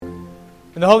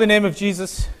In the holy name of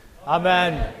Jesus,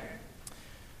 amen.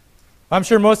 I'm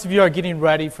sure most of you are getting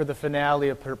ready for the finale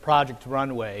of Project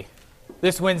Runway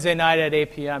this Wednesday night at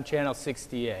 8 p.m., Channel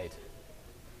 68.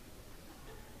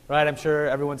 Right, I'm sure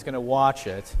everyone's going to watch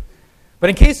it. But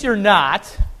in case you're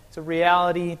not, it's a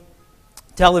reality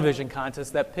television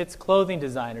contest that pits clothing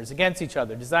designers against each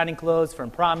other, designing clothes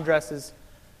from prom dresses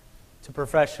to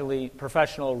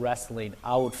professional wrestling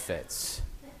outfits.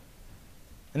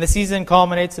 And the season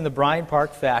culminates in the Bryant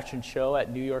Park Fashion Show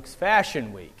at New York's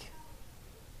Fashion Week.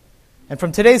 And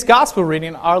from today's gospel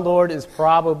reading, our Lord is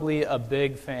probably a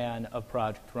big fan of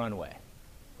Project Runway.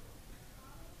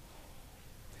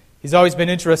 He's always been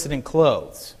interested in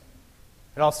clothes.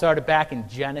 It all started back in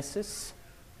Genesis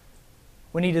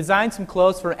when he designed some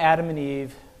clothes for Adam and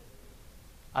Eve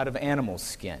out of animal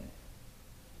skin.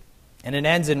 And it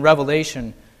ends in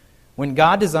Revelation when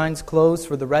God designs clothes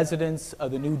for the residents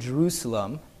of the New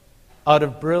Jerusalem out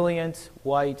of brilliant,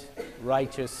 white,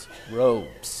 righteous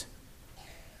robes.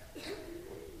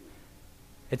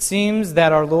 It seems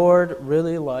that our Lord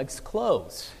really likes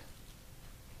clothes.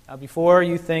 Now, before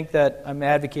you think that I'm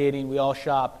advocating we all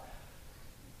shop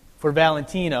for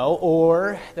Valentino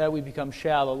or that we become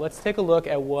shallow, let's take a look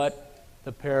at what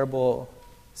the parable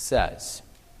says.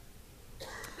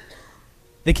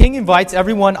 The king invites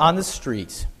everyone on the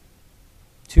street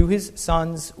to his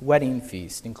son's wedding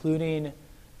feast, including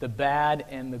the bad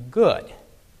and the good.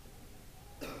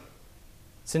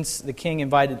 Since the king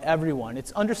invited everyone,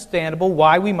 it's understandable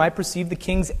why we might perceive the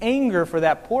king's anger for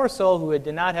that poor soul who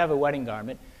did not have a wedding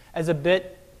garment as a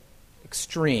bit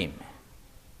extreme.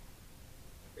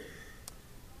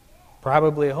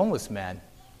 Probably a homeless man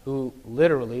who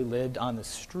literally lived on the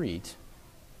street.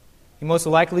 He most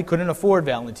likely couldn't afford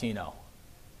Valentino.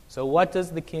 So what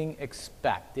does the king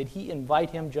expect? Did he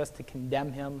invite him just to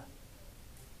condemn him?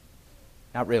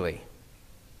 Not really.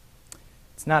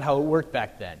 It's not how it worked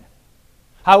back then.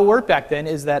 How it worked back then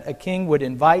is that a king would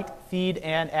invite, feed,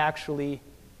 and actually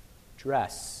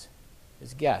dress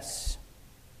his guests.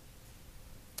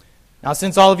 Now,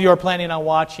 since all of you are planning on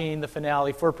watching the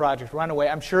finale for Project Runway,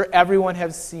 I'm sure everyone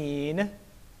has seen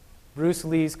Bruce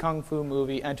Lee's kung fu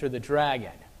movie, Enter the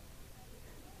Dragon.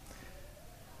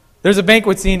 There's a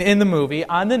banquet scene in the movie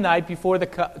on the night before the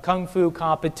kung fu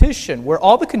competition where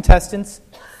all the contestants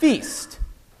feast,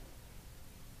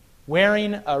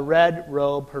 wearing a red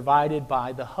robe provided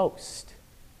by the host.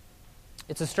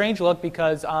 It's a strange look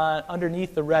because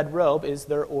underneath the red robe is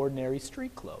their ordinary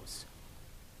street clothes.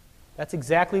 That's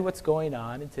exactly what's going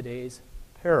on in today's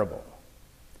parable.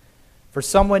 For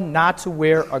someone not to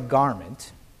wear a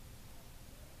garment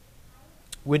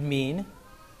would mean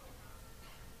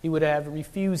he would have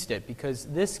refused it because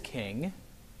this king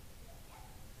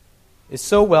is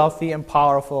so wealthy and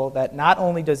powerful that not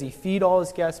only does he feed all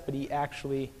his guests, but he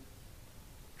actually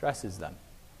dresses them.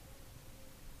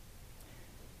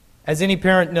 As any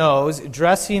parent knows,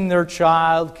 dressing their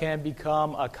child can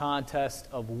become a contest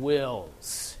of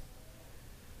wills.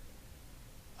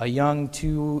 A young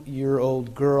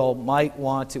 2-year-old girl might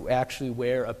want to actually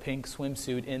wear a pink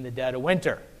swimsuit in the dead of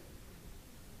winter.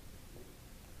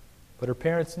 But her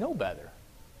parents know better.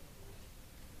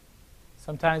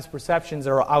 Sometimes perceptions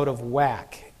are out of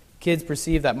whack. Kids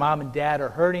perceive that mom and dad are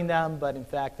hurting them, but in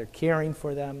fact they're caring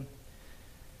for them.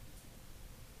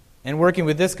 And working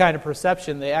with this kind of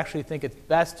perception, they actually think it's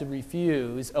best to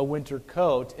refuse a winter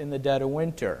coat in the dead of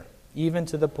winter, even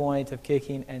to the point of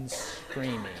kicking and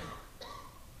screaming.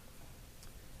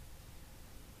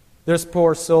 This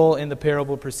poor soul in the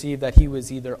parable perceived that he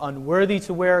was either unworthy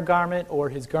to wear a garment or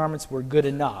his garments were good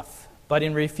enough. But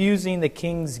in refusing the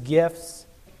king's gifts,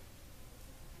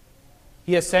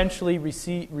 he essentially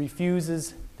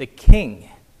refuses the king.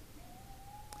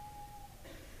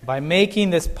 By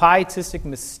making this pietistic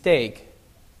mistake,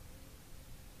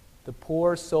 the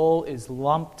poor soul is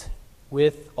lumped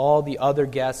with all the other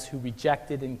guests who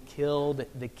rejected and killed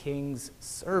the king's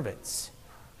servants.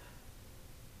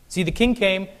 See, the king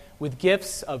came with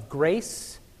gifts of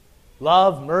grace,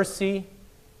 love, mercy,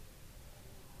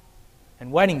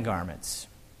 and wedding garments.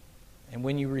 And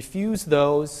when you refuse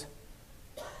those,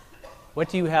 what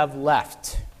do you have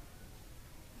left?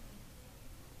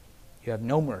 You have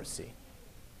no mercy.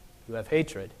 You have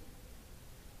hatred.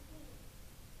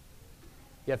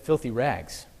 You have filthy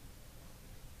rags.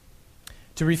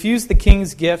 To refuse the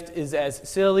king's gift is as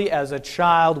silly as a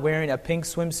child wearing a pink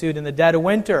swimsuit in the dead of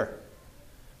winter.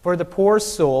 For the poor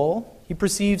soul, he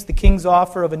perceives the king's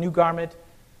offer of a new garment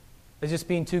as just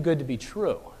being too good to be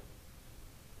true.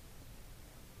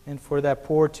 And for that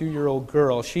poor 2-year-old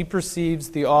girl, she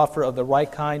perceives the offer of the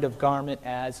right kind of garment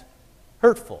as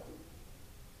hurtful.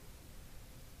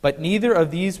 But neither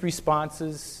of these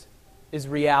responses is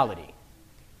reality.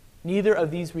 Neither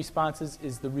of these responses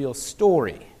is the real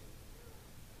story.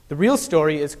 The real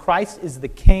story is Christ is the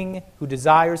King who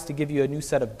desires to give you a new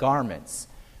set of garments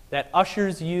that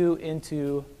ushers you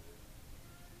into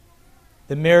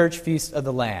the marriage feast of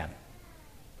the Lamb.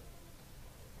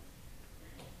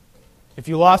 If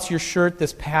you lost your shirt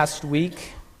this past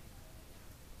week,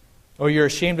 or you're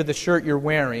ashamed of the shirt you're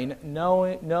wearing,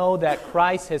 know that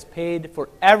Christ has paid for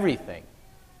everything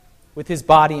with his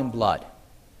body and blood.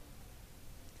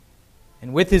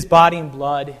 And with his body and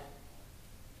blood,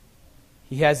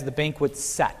 he has the banquet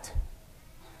set.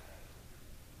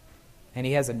 And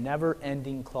he has a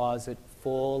never-ending closet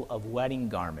full of wedding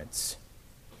garments,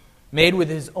 made with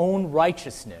his own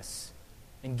righteousness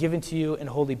and given to you in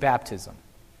holy baptism.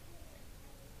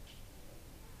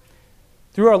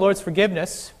 Through our Lord's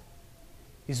forgiveness,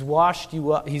 He's washed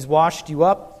you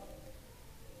up.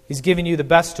 He's given you the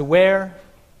best to wear.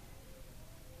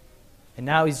 And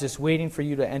now he's just waiting for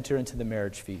you to enter into the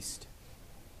marriage feast.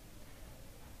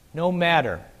 No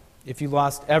matter if you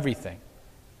lost everything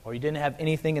or you didn't have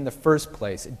anything in the first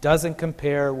place, it doesn't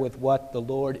compare with what the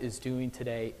Lord is doing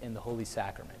today in the Holy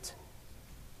Sacrament.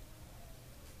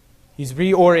 He's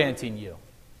reorienting you.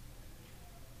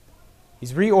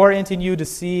 He's reorienting you to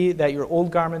see that your old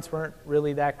garments weren't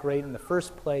really that great in the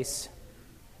first place,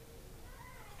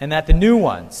 and that the new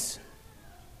ones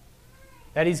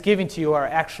that he's giving to you are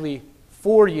actually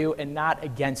for you and not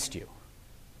against you.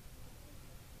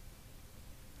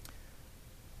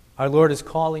 Our Lord is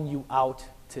calling you out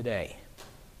today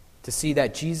to see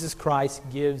that Jesus Christ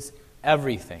gives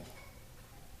everything.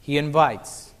 He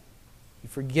invites, he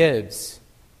forgives,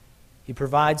 he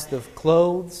provides the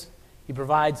clothes, he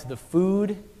provides the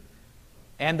food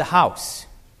and the house.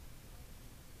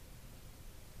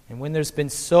 And when there's been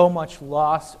so much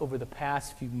loss over the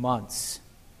past few months,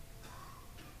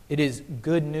 it is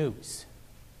good news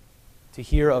to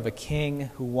hear of a king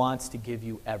who wants to give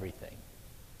you everything.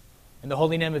 In the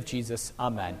holy name of Jesus,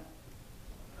 amen.